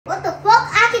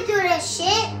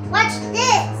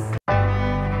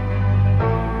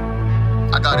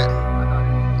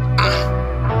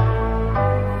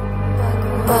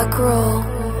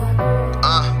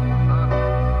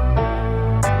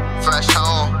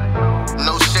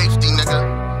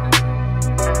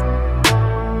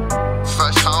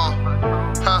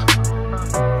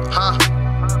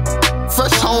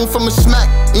known from a smack,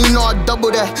 and you know I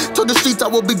double that. Told the streets I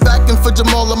will be back, and for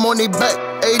Jamal I'm on they back.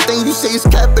 Everything you say is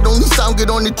cap, it only sound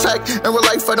good on the track. In real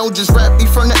life I don't just rap, be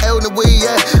from the L to where he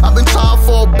at. I've been trying to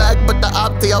fall back, but the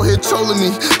op they out here trolling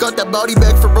me. Got that body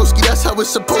bag for broski, that's how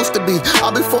it's supposed to be.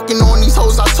 I've been fucking on these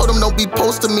hoes, I told them don't be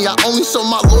posting me. I only show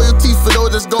my loyalty for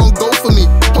those that's gon' go for me.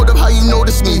 Hold up, how you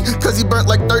notice me? Cause he burnt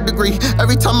like 3rd degree.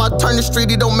 Every time I turn the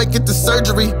street, he don't make it to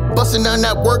surgery. Busting down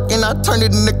that work and I turn it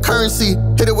into currency.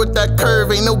 Hit it with that curve,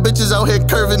 ain't no bitches out here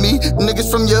curving me. Niggas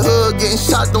from your hood getting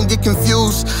shot, don't get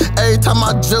confused. Every time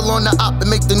I drill on the op and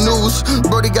make the news.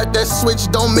 Brody got that switch,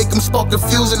 don't make him spark a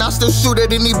fuse. And I still shoot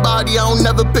at anybody, I don't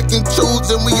never pick and choose.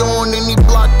 And we on any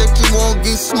block that you won't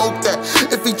get smoked at.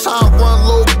 If he try and run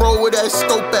low, bro, where that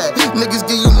scope at? Niggas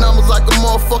give you numbers like a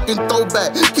motherfucking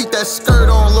throwback. Keep that skirt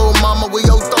on, little mama, where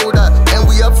yo throw that. And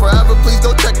we up forever, please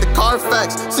go check the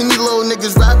Carfax. See me little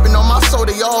niggas rapping on my soul,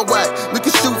 they all whack. We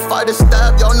can shoot, fight, and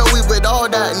stab, y'all know we with all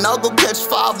that. And I'll go catch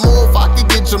 5 more if I could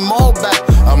get Jamal back.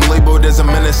 I'm labeled as a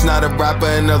menace, not a rapper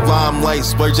in the limelight.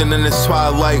 Splurging in the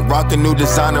twilight, rockin' new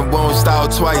designer, won't style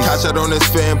twice. Catch out on this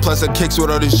fan, plus I kicks with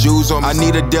all this Jews on me. I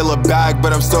need a dealer bag,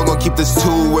 but I'm still gon' keep this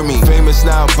tool with me. Famous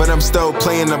now, but I'm still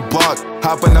playing the block.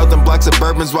 Hopping out them black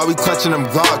Suburbans while we clutching them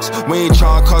Glocks. We ain't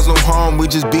tryna cause no harm, we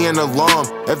just being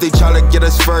alarmed. If they try to get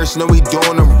us first, know we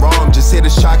doing them wrong. Just hit a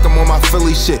shock, I'm on my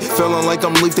Philly shit. Feeling like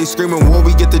I'm Leaf, they screaming war,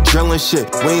 we get the drilling shit.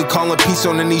 We ain't calling peace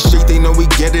on any street, they know we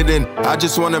get it in. I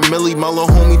just want a milli, my little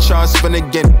homie tryna spin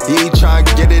again. He ain't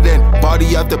tryna get it in.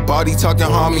 Body after body, talking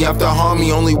harmy after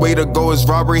harmy. Only way to go is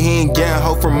robbery, he ain't getting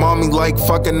help from mommy. Like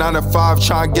fucking 9 to 5,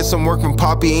 tryna get some work from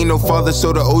poppy. Ain't no father,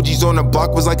 so the OGs on the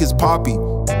block was like his poppy.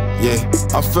 Yeah,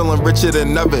 I'm feeling richer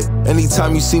than ever.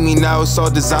 Anytime you see me now, it's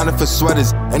all designer for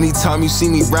sweaters. Anytime you see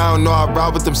me round, know I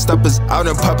ride with them steppers. Out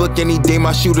in public any day,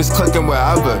 my shooters clicking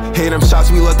wherever. Hate them shots,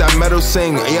 we let that metal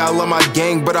sing. Yeah, I love my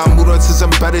gang, but I moved on to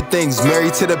some better things.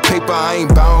 Married to the paper, I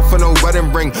ain't bound for no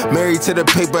wedding ring. Married to the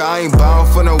paper, I ain't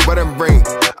bound for no wedding ring.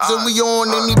 So we on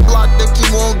any block that you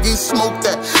won't get smoked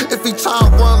at. If he try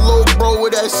and run low, bro, where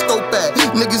that scope at?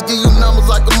 Niggas give you numbers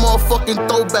like a motherfucking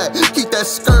throwback. Keep that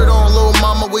skirt on, little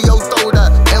mama, where yo throw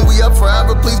that. And we up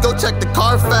forever, please go check the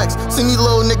Carfax. See me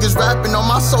little niggas rapping on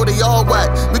my soul, they all whack.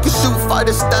 We can shoot, fight,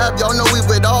 and stab, y'all know we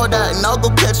with all that. And I'll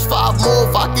go catch 5 more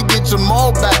if I could get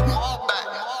Jamal back.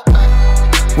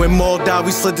 When Maul died,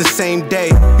 we slid the same day.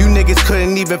 You niggas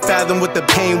couldn't even fathom what the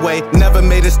pain weigh. Never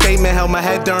made a statement, held my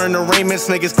head during arraignments.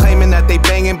 Niggas claiming that they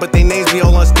banging, but they names be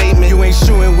all on statement. You ain't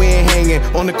shooting, we ain't hanging.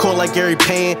 On the court like Gary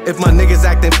Payne. If my niggas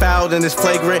acting foul, then it's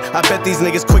flagrant. I bet these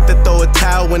niggas quick to throw a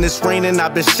towel when it's raining.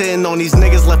 I've been shitting on these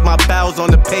niggas, left my bowels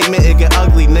on the pavement. It get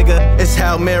ugly, nigga. It's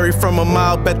Hail Mary from a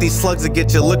mile. Bet these slugs will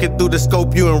get you. Looking through the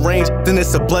scope, you in range, then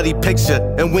it's a bloody picture.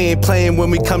 And we ain't playing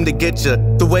when we come to get you.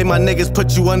 The way my niggas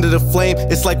put you under the flame,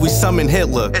 it's like we summon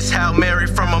Hitler. It's Hail Mary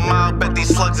from a mile, bet these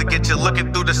slugs will get you.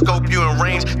 Looking through the scope, you in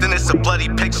range, then it's a bloody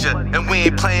picture. And we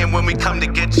ain't playing when we come to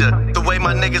get you. The way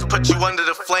my niggas put you under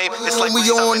the flame, it's like we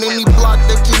on any block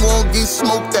that you won't get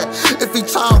smoked at. If he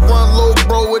try and run low,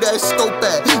 bro, where that scope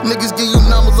at? Niggas give you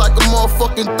numbers like a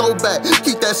motherfucking throwback.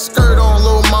 Keep that skirt on,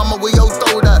 little mama, where yo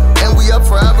throw that. And we up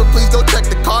forever, please go check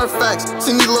the Carfax.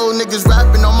 See me little niggas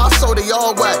rapping on my soul, they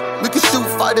all whack. We can shoot,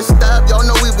 fight, and stab, y'all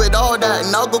know we with all that.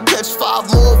 And I'll go catch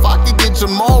 5 more if I could get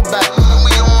Jamal back.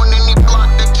 We on any block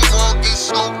that you won't get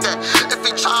smoked at. If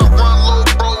he try and run low,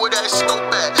 bro, where that scope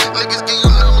at? Niggas give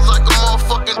you numbers like a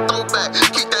motherfucking throwback.